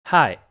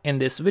Hi, in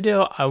this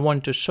video I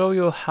want to show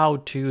you how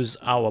to use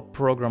our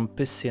program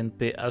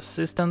PCNP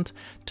Assistant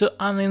to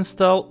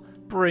uninstall,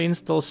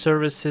 pre-install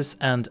services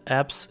and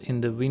apps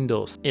in the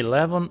Windows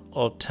 11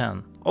 or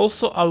 10.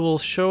 Also, I will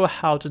show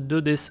how to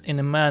do this in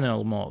a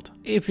manual mode,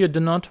 if you do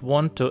not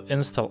want to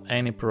install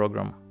any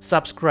program.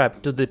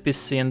 Subscribe to the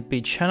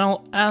PCNP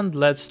channel and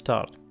let's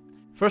start.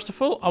 First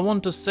of all, I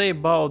want to say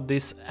about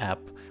this app.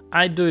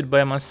 I do it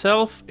by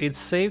myself, its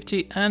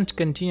safety, and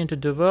continue to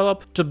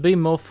develop to be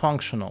more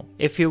functional.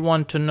 If you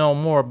want to know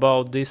more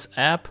about this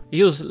app,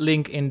 use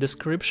link in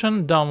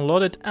description,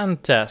 download it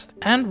and test,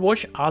 and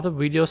watch other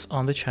videos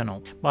on the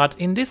channel. But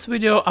in this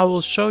video I will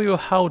show you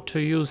how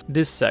to use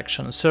this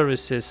section,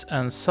 Services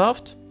and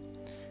Soft,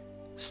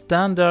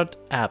 Standard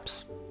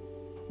Apps.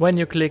 When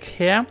you click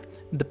here,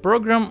 the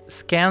program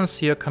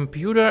scans your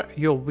computer,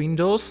 your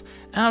Windows,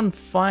 and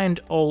find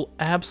all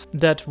apps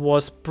that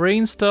was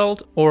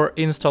pre-installed or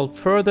installed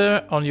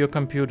further on your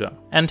computer.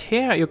 And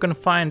here you can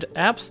find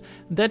apps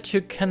that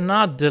you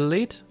cannot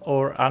delete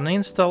or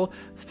uninstall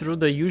through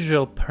the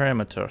usual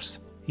parameters.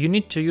 You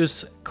need to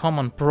use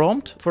command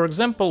prompt, for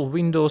example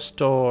Windows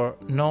Store,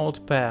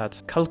 Notepad,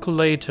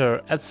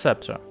 Calculator,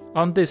 etc.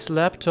 On this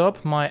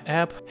laptop my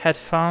app had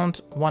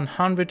found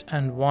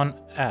 101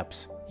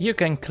 apps. You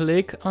can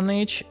click on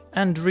each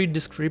and read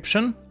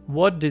description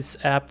what this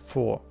app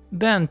for.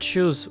 Then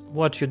choose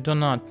what you do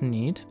not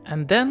need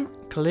and then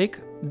click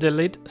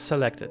delete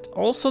selected.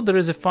 Also there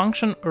is a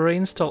function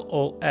reinstall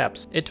all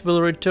apps. It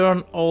will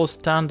return all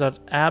standard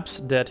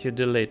apps that you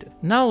deleted.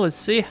 Now let's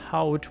see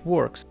how it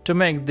works. To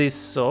make this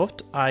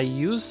soft I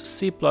use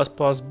C++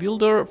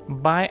 builder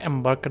by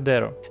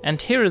Embarcadero.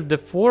 And here is the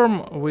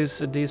form with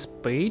this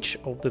page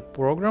of the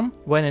program.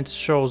 When it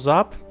shows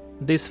up,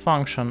 this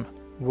function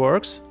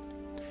works.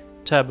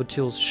 Tab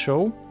utils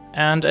show,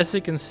 and as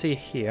you can see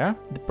here,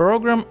 the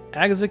program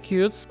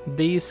executes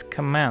this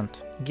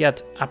command: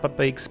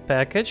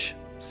 Get-AppxPackage,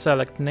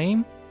 select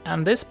name,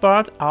 and this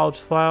part out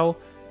file,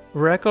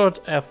 record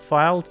a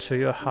file to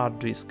your hard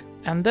disk.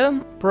 And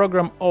then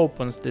program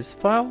opens this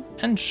file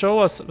and show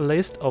us a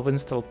list of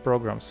installed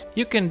programs.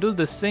 You can do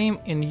the same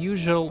in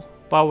usual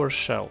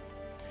PowerShell.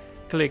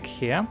 Click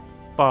here,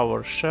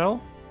 PowerShell,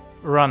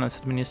 run as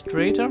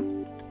administrator,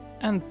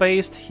 and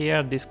paste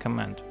here this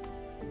command.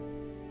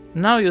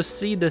 Now you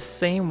see the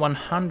same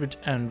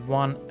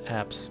 101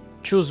 apps.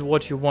 Choose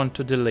what you want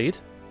to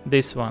delete.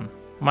 This one,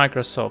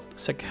 Microsoft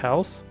Sec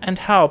Health, and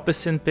how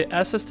PCNP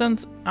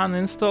Assistant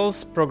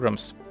uninstalls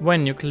programs.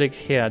 When you click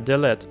here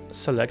delete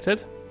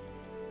selected,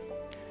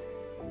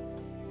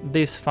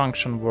 this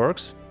function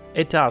works.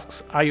 It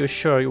asks, are you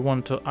sure you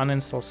want to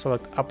uninstall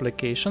select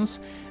applications?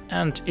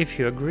 And if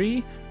you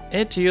agree,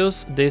 it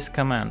uses this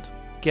command: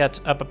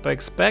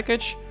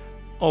 Get-AppxPackage,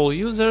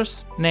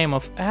 AllUsers, name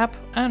of app,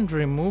 and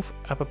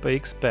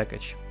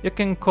Remove-AppxPackage. You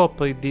can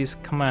copy this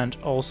command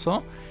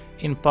also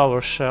in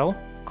PowerShell,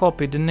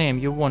 copy the name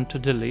you want to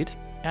delete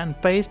and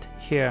paste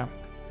here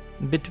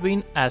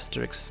between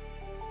asterisks.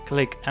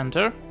 Click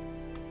enter,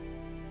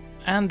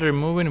 and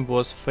removing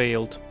was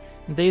failed.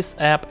 This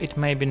app it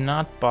may be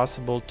not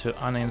possible to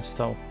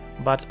uninstall,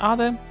 but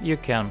other you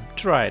can.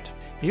 Try it.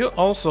 You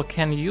also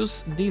can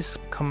use this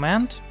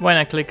command. When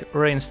I click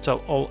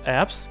reinstall all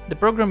apps, the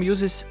program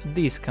uses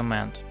this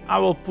command. I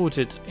will put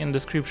it in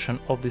description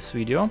of this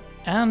video.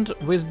 And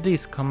with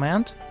this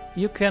command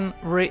you can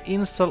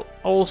reinstall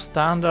all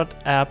standard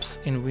apps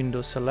in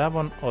Windows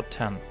 11 or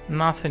 10.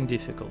 Nothing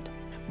difficult.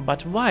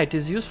 But why it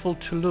is useful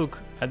to look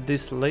at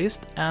this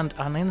list and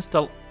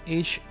uninstall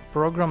each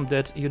program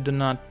that you do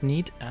not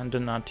need and do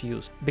not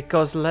use?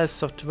 Because less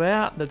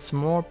software, that's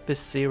more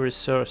PC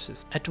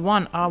resources. At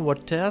 1 hour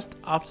test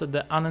after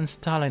the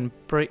uninstalling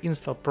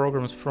pre-install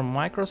programs from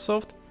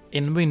Microsoft,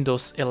 in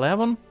Windows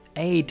 11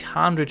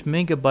 800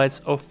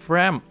 megabytes of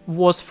RAM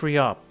was free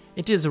up.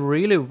 It is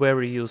really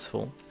very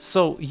useful.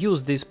 So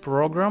use this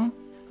program,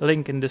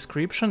 link in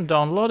description,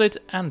 download it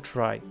and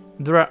try.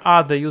 There are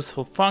other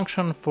useful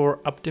functions for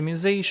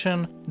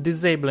optimization,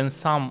 disabling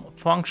some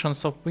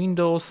functions of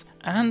Windows,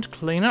 and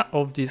cleaner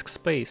of disk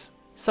space.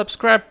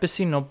 Subscribe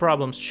PC No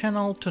Problems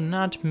channel to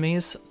not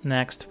miss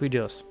next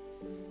videos.